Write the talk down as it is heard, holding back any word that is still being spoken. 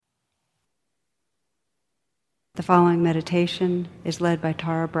The following meditation is led by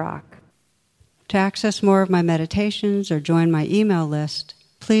Brach. To access more of my meditations or join my email list,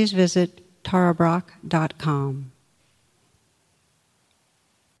 please visit tarabrach.com.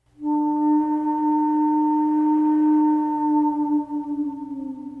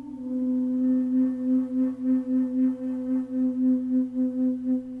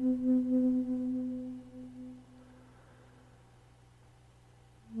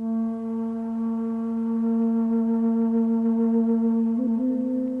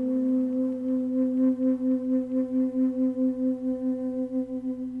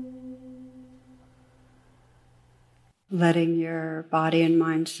 Letting your body and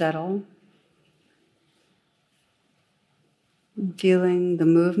mind settle, and feeling the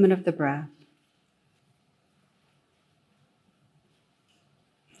movement of the breath.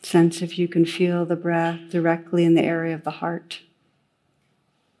 Sense if you can feel the breath directly in the area of the heart.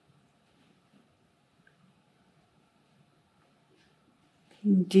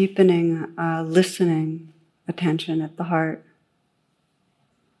 Deepening listening attention at the heart.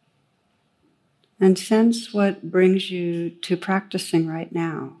 And sense what brings you to practicing right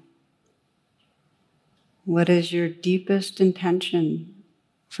now. What is your deepest intention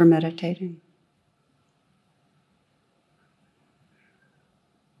for meditating?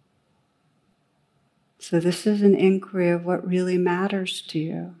 So this is an inquiry of what really matters to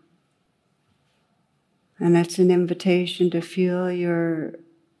you. And it's an invitation to feel your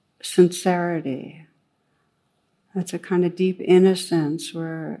sincerity. That's a kind of deep innocence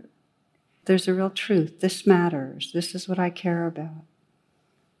where there's a real truth. This matters. This is what I care about.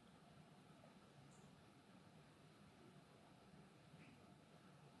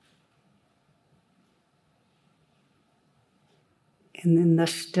 And in the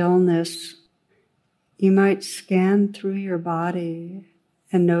stillness, you might scan through your body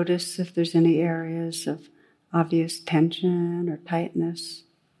and notice if there's any areas of obvious tension or tightness,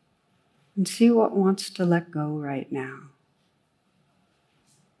 and see what wants to let go right now.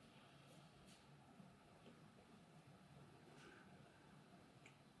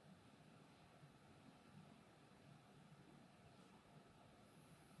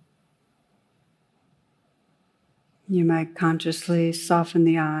 You might consciously soften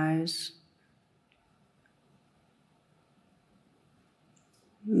the eyes.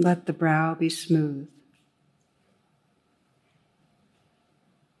 Let the brow be smooth.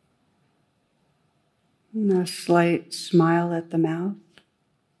 And a slight smile at the mouth.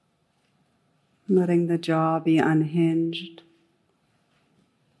 Letting the jaw be unhinged.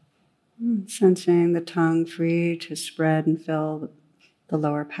 Sensing the tongue free to spread and fill the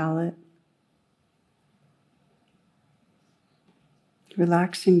lower palate.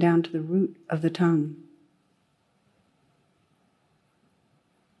 Relaxing down to the root of the tongue.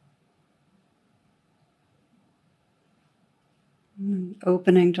 And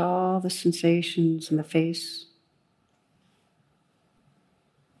opening to all the sensations in the face.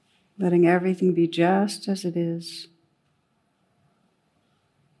 Letting everything be just as it is.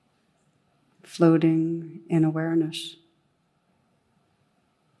 Floating in awareness.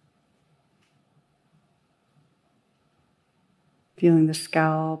 Feeling the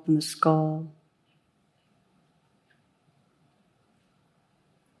scalp and the skull.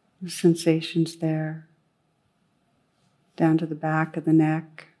 The sensations there. Down to the back of the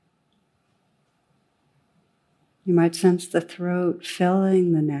neck. You might sense the throat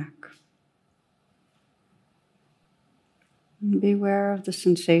filling the neck. And be aware of the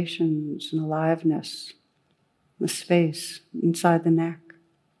sensations and aliveness, the space inside the neck.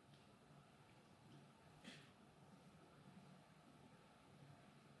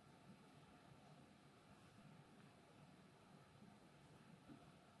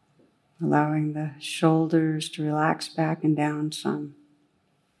 Allowing the shoulders to relax back and down some.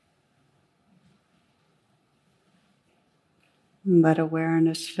 And let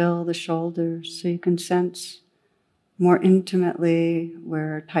awareness fill the shoulders so you can sense more intimately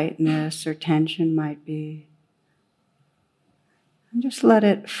where tightness or tension might be. And just let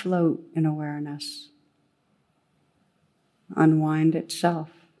it float in awareness. Unwind itself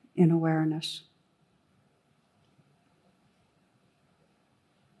in awareness.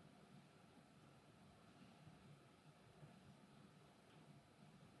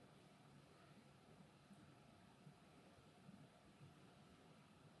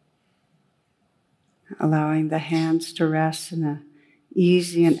 Allowing the hands to rest in an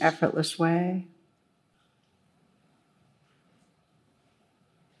easy and effortless way.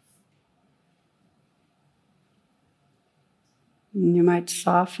 And you might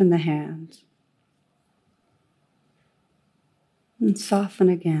soften the hands and soften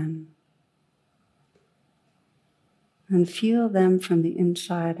again. and feel them from the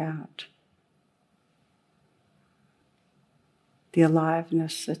inside out. The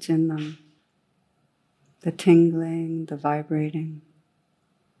aliveness that's in them, the tingling, the vibrating.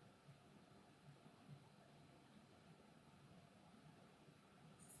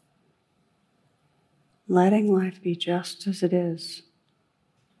 Letting life be just as it is,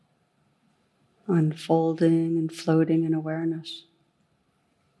 unfolding and floating in awareness.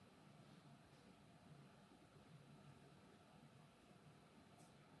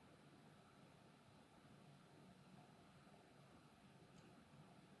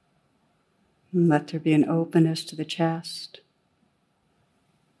 And let there be an openness to the chest.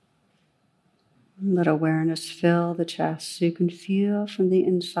 And let awareness fill the chest so you can feel from the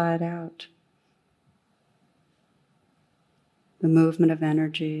inside out the movement of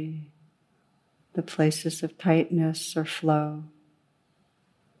energy, the places of tightness or flow.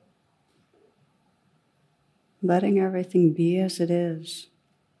 Letting everything be as it is,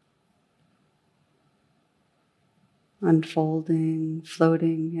 unfolding,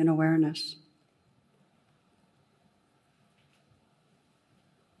 floating in awareness.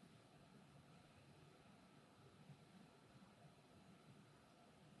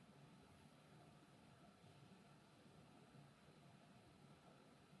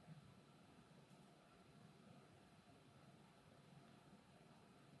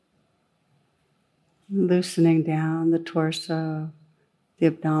 Loosening down the torso, the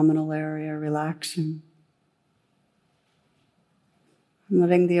abdominal area, relaxing. And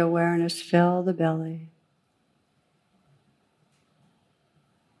letting the awareness fill the belly.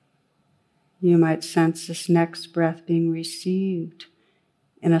 You might sense this next breath being received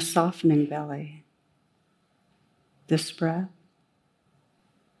in a softening belly. This breath.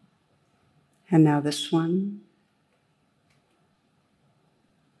 And now this one.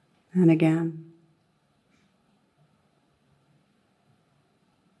 And again.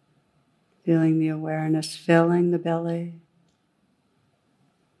 Feeling the awareness filling the belly.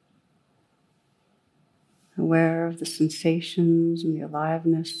 Aware of the sensations and the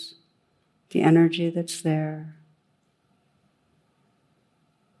aliveness, the energy that's there.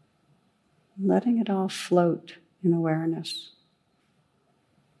 Letting it all float in awareness.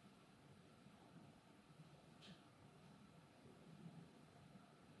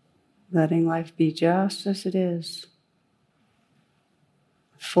 Letting life be just as it is.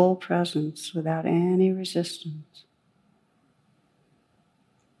 Full presence without any resistance.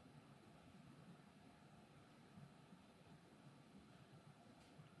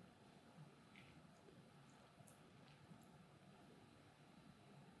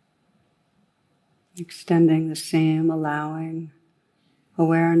 Extending the same allowing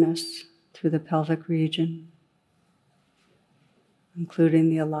awareness through the pelvic region, including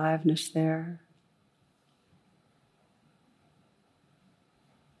the aliveness there.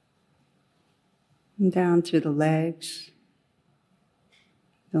 And down through the legs,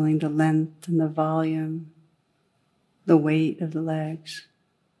 feeling the length and the volume, the weight of the legs.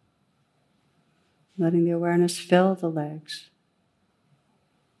 Letting the awareness fill the legs.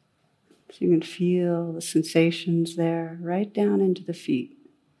 So you can feel the sensations there, right down into the feet.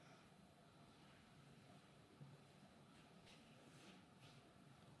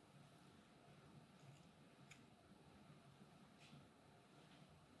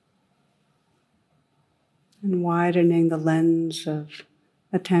 And widening the lens of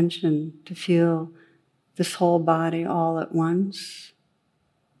attention to feel this whole body all at once,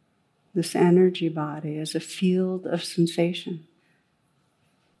 this energy body as a field of sensation.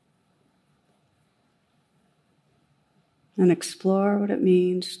 And explore what it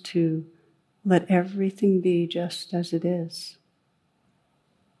means to let everything be just as it is.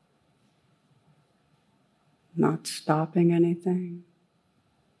 Not stopping anything.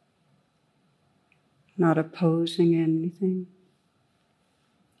 Not opposing anything.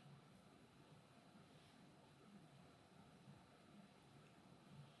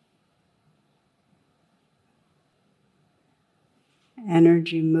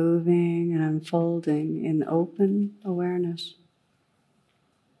 Energy moving and unfolding in open awareness.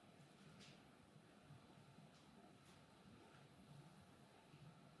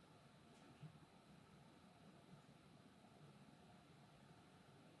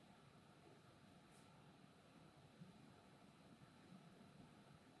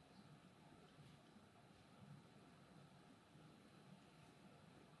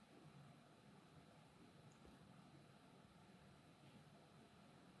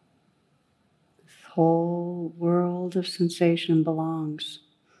 Whole world of sensation belongs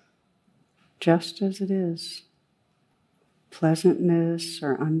just as it is. Pleasantness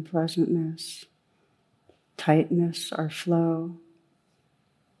or unpleasantness, tightness or flow,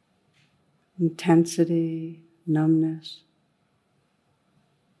 intensity, numbness.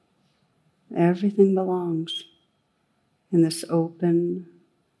 Everything belongs in this open,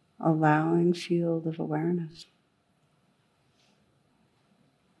 allowing field of awareness.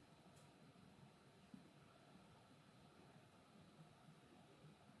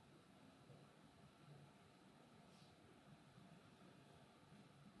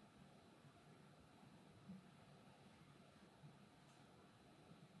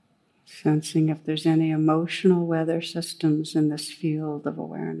 Sensing if there's any emotional weather systems in this field of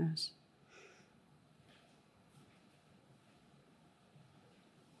awareness.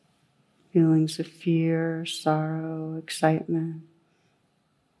 Feelings of fear, sorrow, excitement,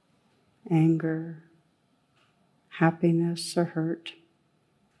 anger, happiness or hurt.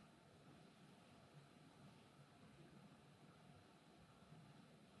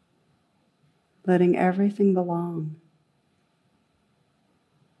 Letting everything belong.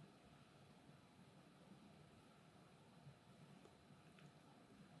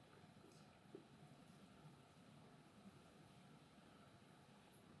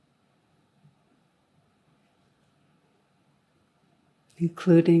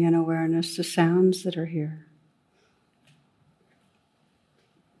 Including in awareness the sounds that are here.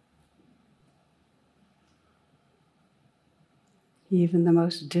 Even the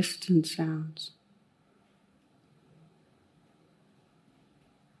most distant sounds.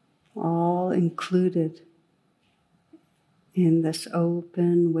 All included in this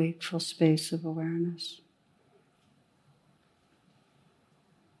open, wakeful space of awareness.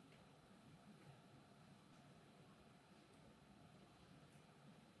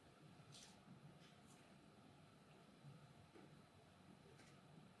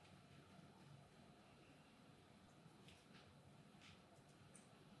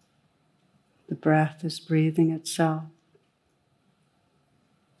 The breath is breathing itself.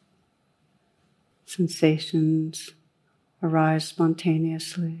 Sensations arise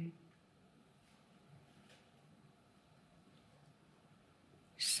spontaneously.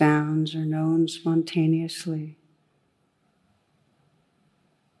 Sounds are known spontaneously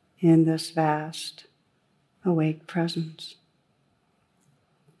in this vast, awake presence.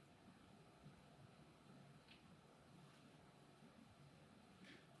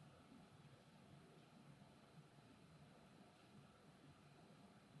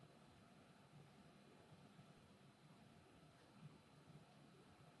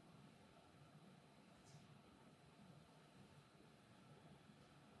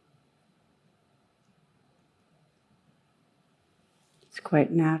 It's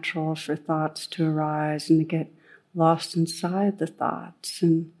quite natural for thoughts to arise and to get lost inside the thoughts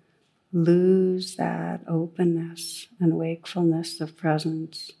and lose that openness and wakefulness of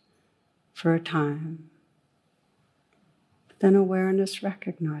presence for a time. But then awareness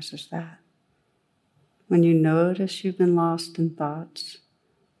recognizes that. When you notice you've been lost in thoughts,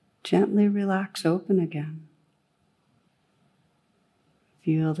 gently relax open again.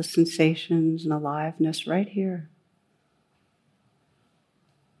 Feel the sensations and aliveness right here.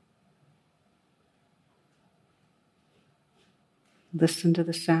 Listen to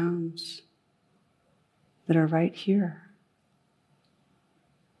the sounds that are right here.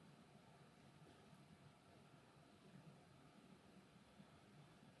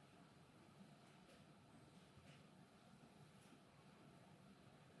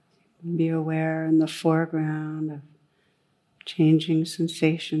 Be aware in the foreground of changing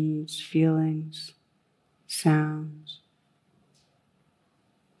sensations, feelings, sounds,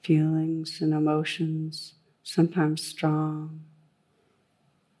 feelings and emotions, sometimes strong.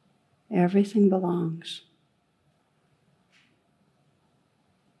 Everything belongs.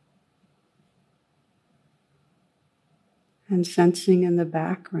 And sensing in the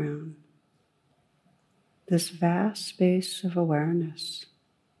background this vast space of awareness,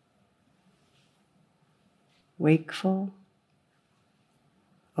 wakeful,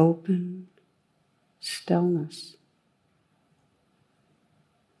 open, stillness.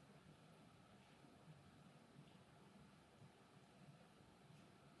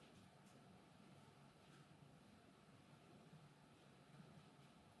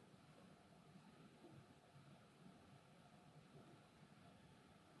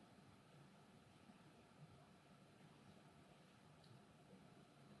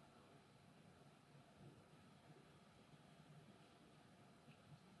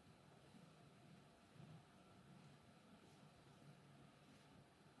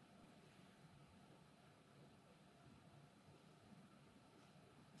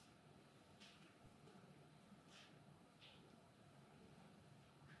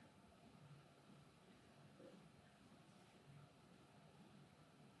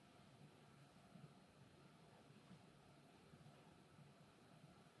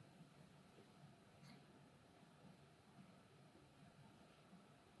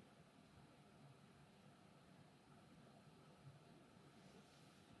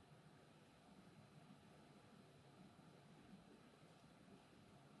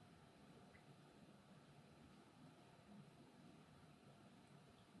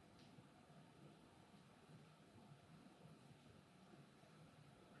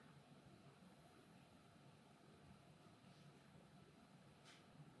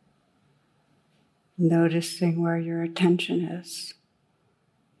 noticing where your attention is.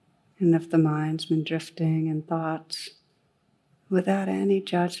 And if the mind's been drifting in thoughts, without any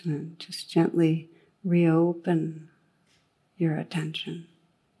judgment, just gently reopen your attention.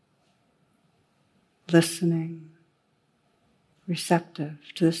 Listening, receptive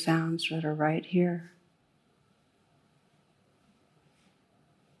to the sounds that are right here.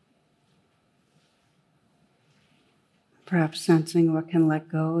 Perhaps sensing what can let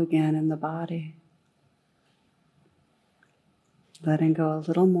go again in the body. Letting go a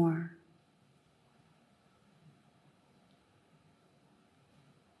little more.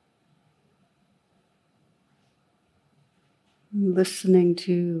 Listening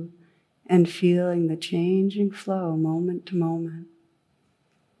to and feeling the changing flow moment to moment.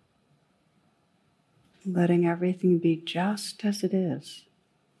 Letting everything be just as it is.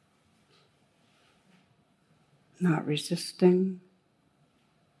 Not resisting,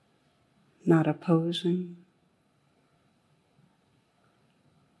 not opposing.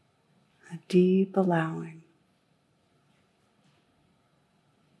 A deep allowing.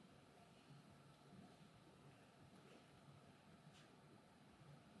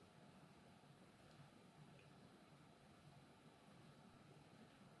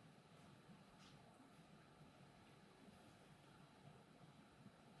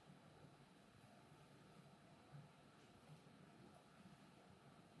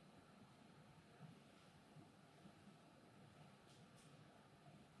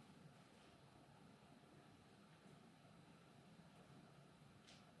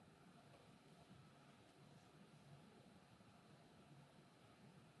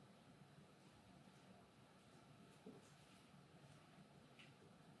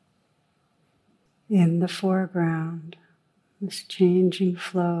 In the foreground, this changing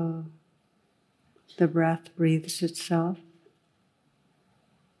flow, the breath breathes itself,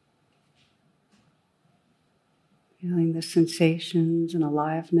 feeling the sensations and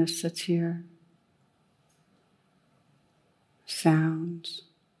aliveness that's here, sounds.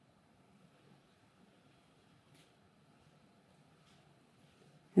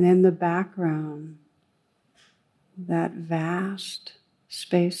 And in the background, that vast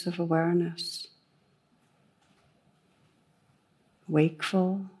space of awareness,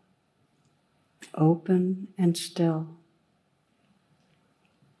 wakeful, open, and still.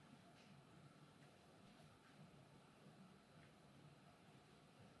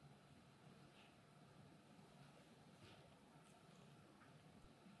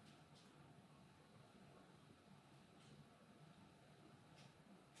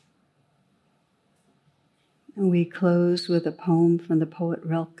 And we close with a poem from the poet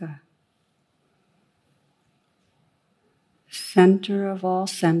Rilke. Center of all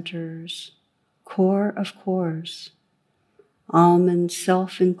centers, core of cores, almond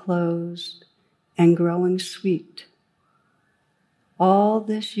self-enclosed and growing sweet. All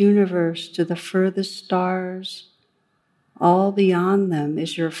this universe to the furthest stars, all beyond them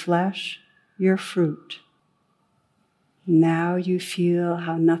is your flesh, your fruit. Now you feel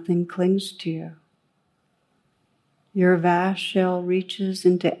how nothing clings to you. Your vast shell reaches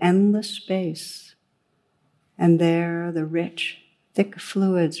into endless space, and there the rich, thick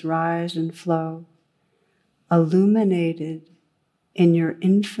fluids rise and flow, illuminated in your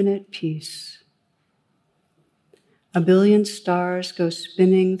infinite peace. A billion stars go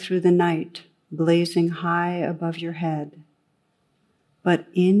spinning through the night, blazing high above your head. But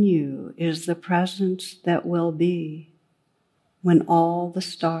in you is the presence that will be when all the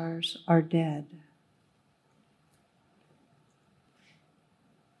stars are dead.